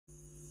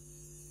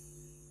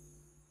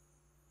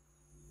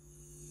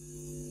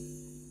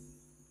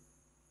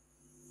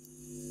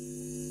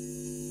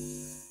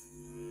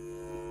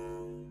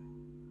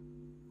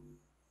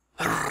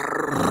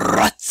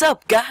What's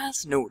up,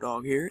 guys? No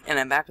Dog here, and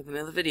I'm back with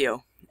another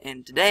video.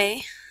 And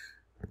today,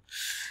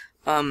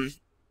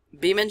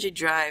 BeamNG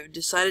Drive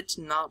decided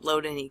to not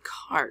load any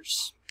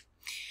cars.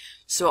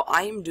 So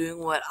I am doing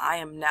what I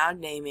am now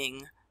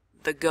naming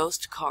the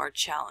Ghost Car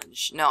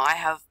Challenge. Now, I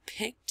have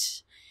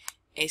picked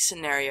a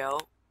scenario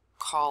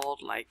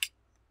called,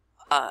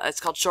 it's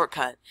called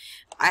Shortcut.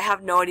 I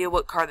have no idea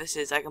what car this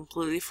is. I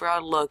completely forgot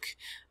to look.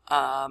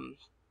 I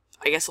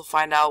guess we'll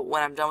find out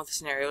when I'm done with the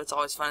scenario. It's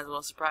always fun as a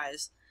little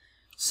surprise.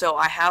 So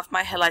I have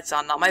my headlights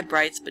on, not my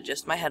brights, but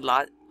just my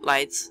headlights.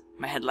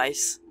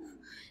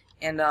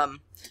 And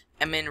I'm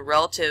in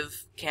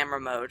relative camera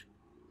mode,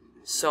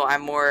 so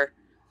I'm more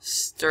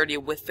sturdy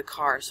with the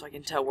car, so I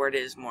can tell where it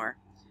is more.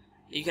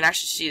 You can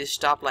actually see the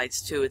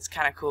stoplights too. It's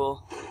kind of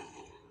cool.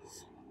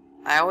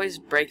 I always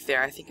brake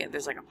there. I think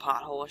there's like a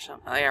pothole or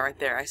something. Oh yeah, right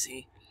there. I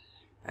see.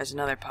 There's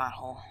another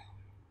pothole.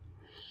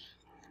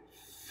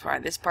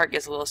 Alright, this part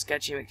gets a little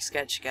sketchy,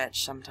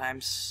 sketch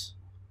sometimes.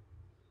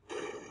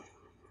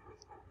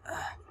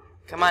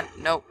 Come on.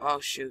 Nope. Oh,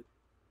 shoot.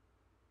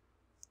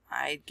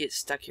 I get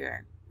stuck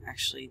here,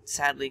 actually,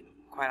 sadly,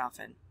 quite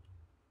often.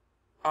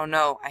 Oh,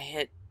 no. I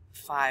hit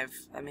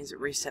 5. That means it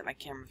reset my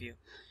camera view.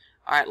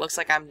 Alright, looks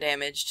like I'm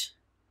damaged.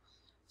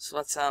 So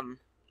let's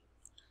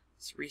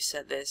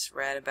reset this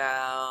right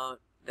about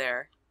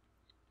there.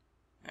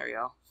 There we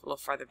go. A little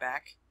farther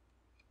back.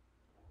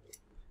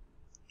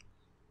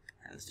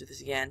 Alright, let's do this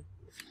again.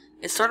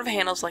 It sort of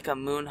handles like a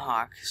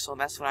moonhawk, so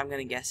that's what I'm going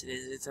to guess it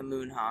is. It's a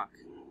moonhawk.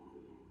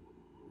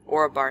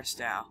 Or a bar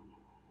style.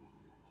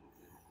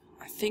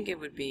 I think it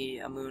would be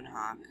a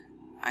moonhawk.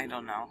 I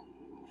don't know.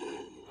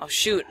 Oh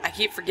shoot, I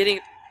keep forgetting.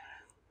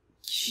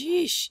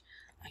 Sheesh.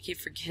 I keep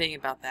forgetting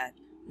about that.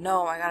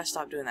 No, I gotta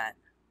stop doing that.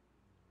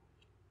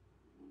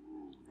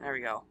 There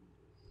we go.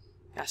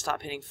 Gotta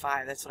stop hitting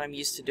 5. That's what I'm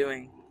used to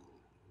doing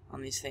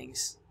on these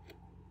things.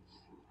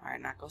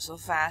 Alright, not go so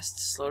fast.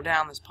 Slow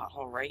down. This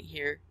pothole right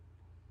here.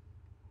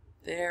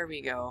 There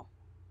we go.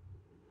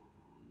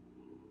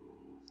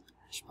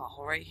 There's a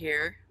pothole right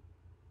here.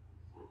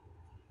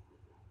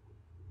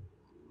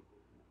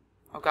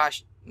 Oh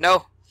gosh,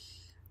 no!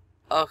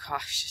 Oh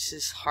gosh, this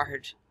is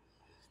hard.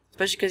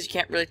 Especially because you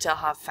can't really tell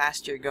how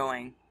fast you're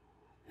going.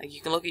 Like, you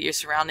can look at your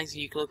surroundings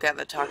and you can look at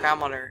the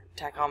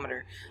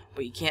tachometer,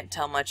 but you can't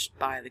tell much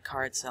by the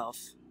car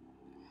itself.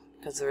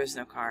 Because there is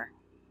no car.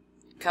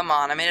 Come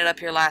on, I made it up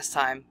here last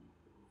time.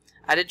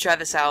 I did try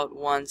this out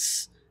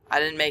once.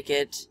 I didn't make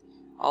it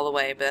all the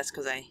way, but that's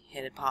because I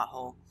hit a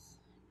pothole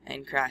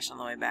and crashed on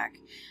the way back.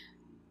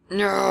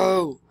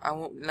 No! I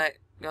won't let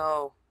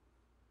go.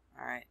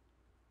 Alright.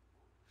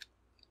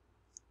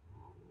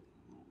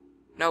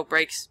 No,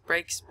 brakes.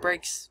 Sound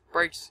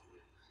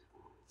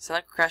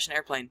like crash an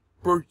airplane.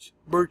 Brakes.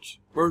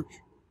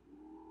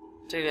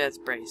 Technically that's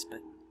brakes,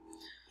 but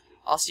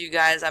I'll see you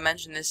guys. I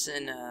mentioned this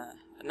in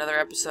another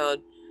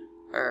episode,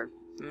 or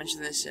I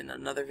mentioned this in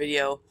another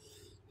video.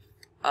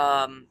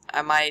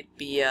 I might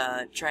be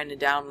trying to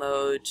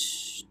download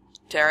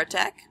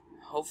TerraTech.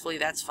 Hopefully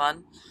that's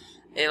fun.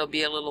 It'll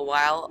be a little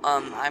while.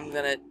 I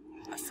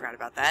forgot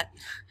about that.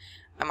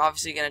 I'm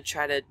obviously gonna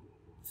try to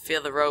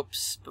feel the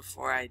ropes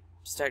before I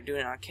start doing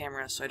it on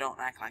camera, so I don't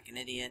act like an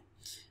idiot.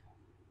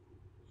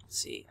 Let's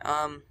see.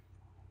 And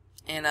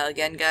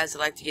again, guys, I'd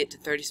like to get to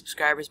 30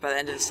 subscribers by the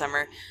end of the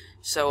summer.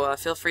 So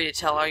feel free to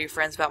tell all your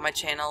friends about my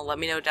channel. Let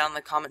me know down in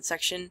the comment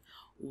section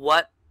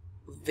what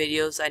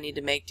videos I need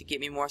to make to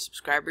get me more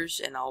subscribers,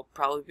 and I'll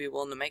probably be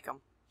willing to make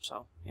them.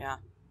 So yeah.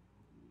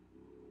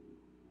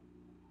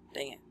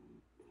 Dang it.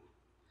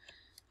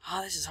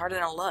 Oh, this is harder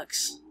than it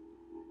looks.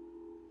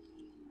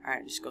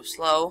 Alright, just go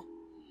slow.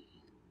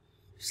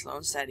 Slow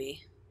and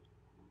steady.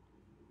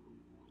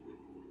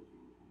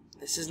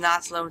 This is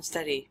not slow and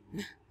steady.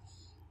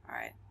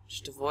 Alright,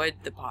 just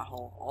avoid the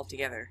pothole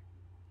altogether.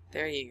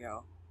 There you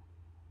go.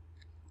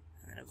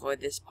 And then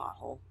avoid this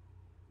pothole.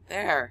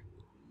 There.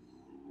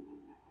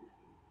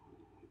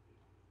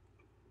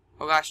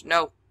 Oh gosh,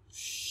 no.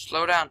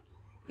 Slow down.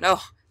 No,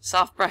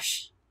 soft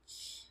brush.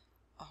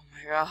 Oh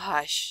my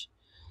gosh.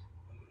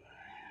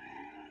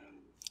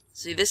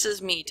 See, this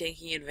is me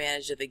taking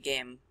advantage of the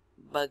game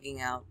bugging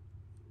out.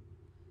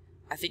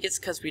 I think it's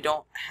because we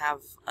don't have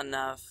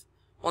enough.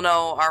 Well,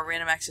 no, our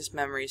random access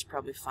memory is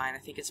probably fine. I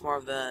think it's more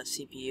of the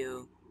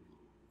CPU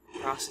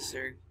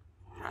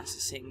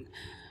processing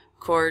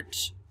cord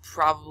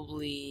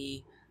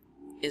probably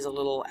is a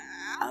little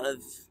out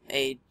of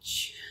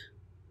age.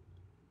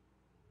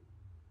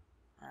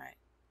 Alright,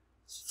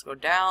 so let's go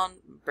down,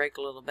 brake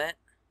a little bit.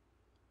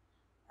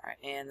 Alright,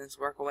 and let's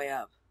work our way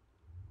up.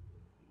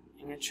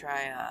 I'm going to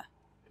try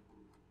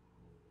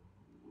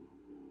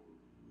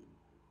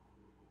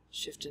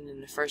shifting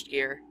into first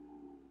gear.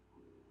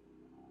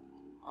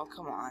 Oh,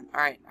 come on.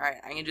 Alright,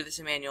 I'm going to do this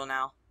in manual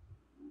now.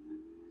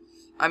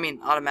 I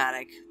mean,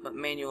 automatic, but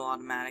manual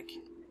automatic.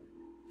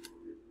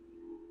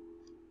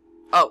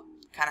 Oh,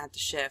 kind of have to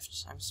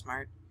shift. I'm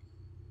smart.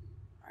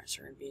 Alright,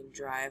 so we're going to be in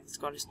drive. Let's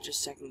go into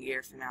just second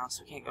gear for now,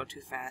 so we can't go too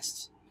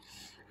fast.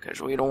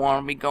 Because we don't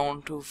want to be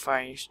going too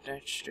fast.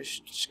 That's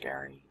just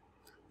scary.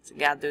 So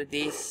gotta do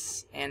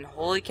this, and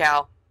holy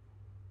cow.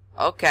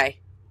 Okay.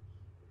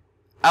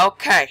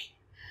 Okay.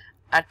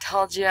 I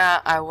told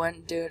ya I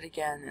wouldn't do it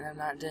again, and I'm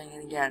not doing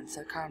it again,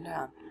 so calm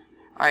down.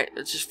 Alright,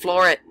 let's just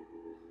floor it.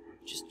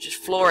 Just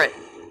floor it.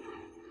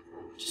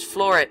 Just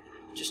floor it.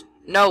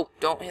 No,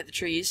 don't hit the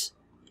trees.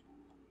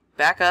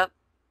 Back up.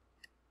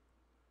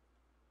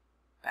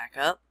 Back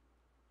up.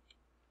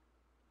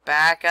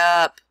 Back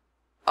up.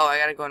 Oh, I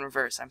gotta go in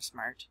reverse. I'm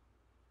smart.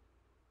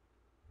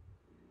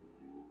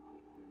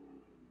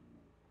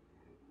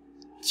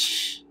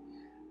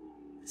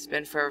 It's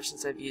been forever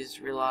since I've used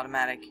real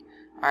automatic.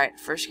 Alright,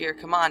 first gear.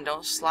 Come on,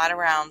 don't slide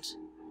around.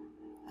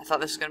 I thought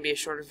this was going to be a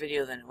shorter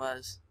video than it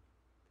was.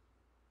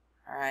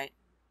 Alright.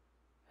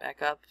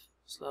 Back up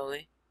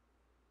slowly.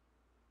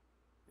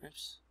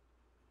 Oops.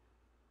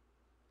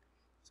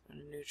 Let's go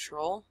to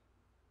neutral.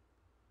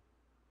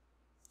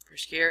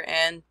 First gear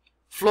and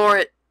floor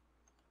it.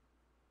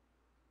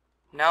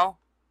 No?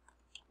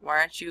 Why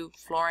aren't you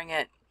flooring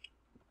it?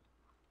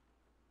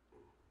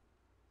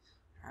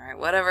 Alright,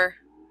 whatever.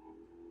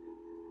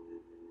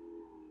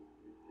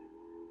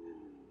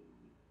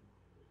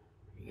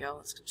 There you go.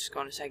 Let's just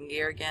go into second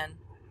gear again.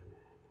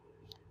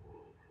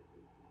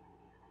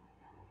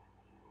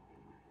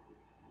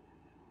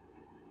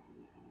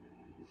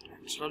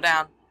 Right, slow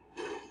down.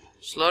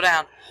 Slow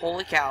down.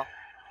 Holy cow.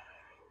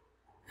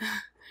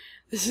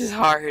 This is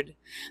hard.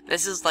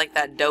 This is like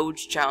that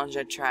Doge challenge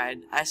I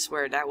tried. I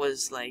swear that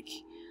was like,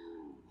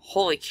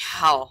 holy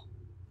cow,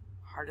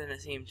 harder than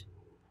it seemed.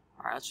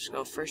 Alright, let's just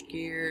go first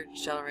gear,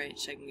 accelerate,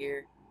 second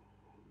gear.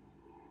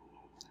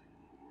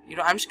 You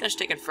know, I'm just gonna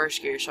stick in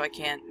first gear so I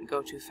can't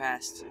go too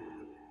fast.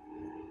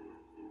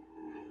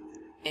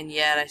 And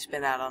yet I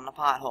spin out on the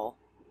pothole.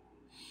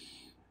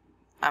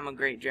 I'm a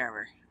great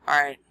driver.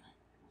 Alright,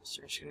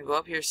 so we're just gonna go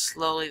up here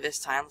slowly this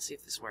time. Let's see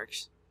if this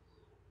works.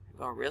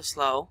 Go real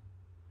slow.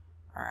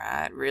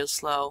 Alright, real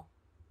slow.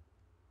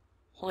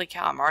 Holy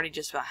cow, I'm already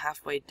just about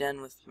halfway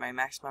done with my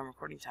maximum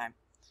recording time.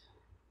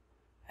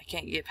 I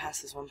can't get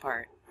past this one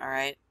part.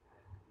 Alright.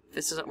 If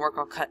this doesn't work,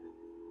 I'll cut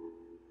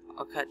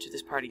to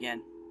this part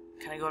again.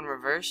 Can I go in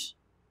reverse?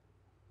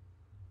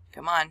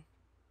 Come on.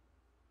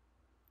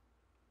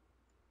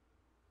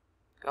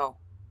 Go.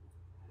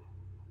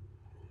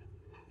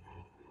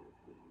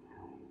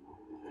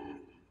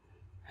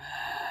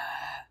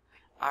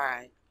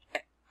 Alright.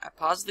 I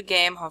paused the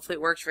game. Hopefully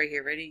it works right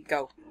here. Ready?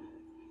 Go.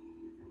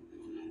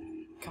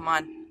 Come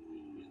on.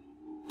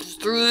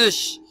 Just through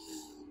this.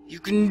 You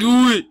can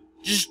do it.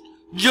 Just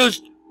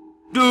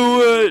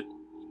do it.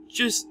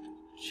 Just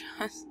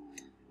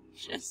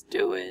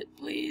do it,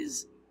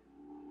 please.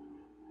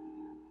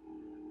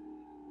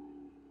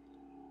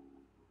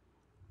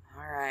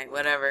 Alright,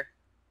 whatever.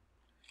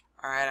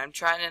 Alright, I'm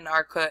trying in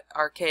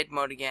arcade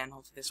mode again.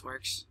 Hopefully this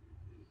works.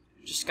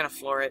 I'm just gonna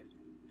floor it.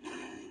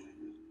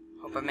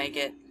 Hope I make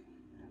it.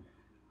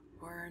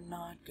 We're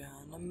not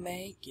gonna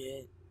make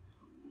it.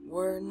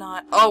 We're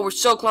not. Oh, we're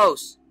so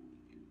close.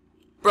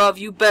 Bruv,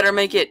 you better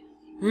make it.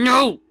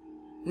 No!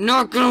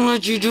 Not gonna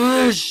let you do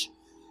this!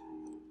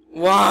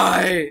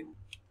 Why?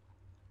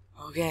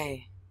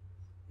 Okay.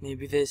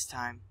 Maybe this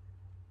time.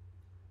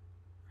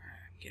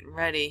 I'm getting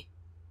ready.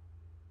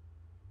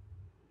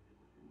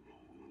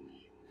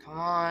 Come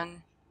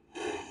on.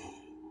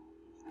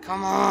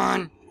 Come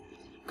on.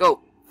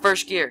 Go.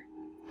 First gear.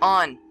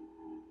 On.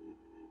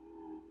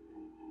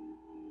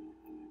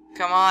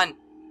 Come on.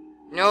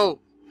 No.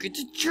 Get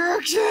the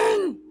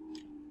traction.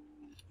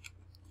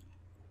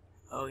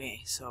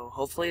 Okay, so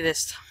hopefully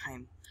this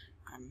time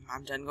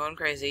I'm done going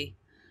crazy.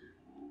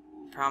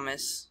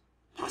 Promise.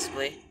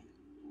 Possibly.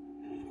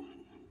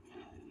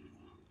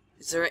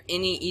 Is there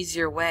any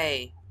easier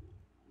way?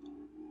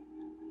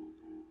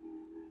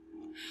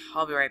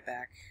 I'll be right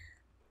back.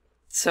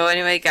 So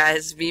anyway,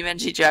 guys,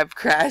 BeamNG Drive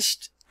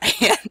crashed,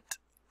 and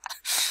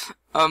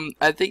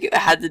I think it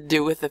had to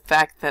do with the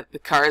fact that the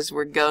cars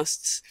were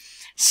ghosts.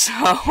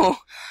 So,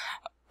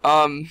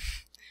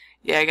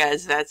 yeah,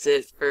 guys, that's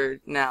it for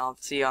now.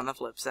 See you on the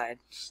flip side.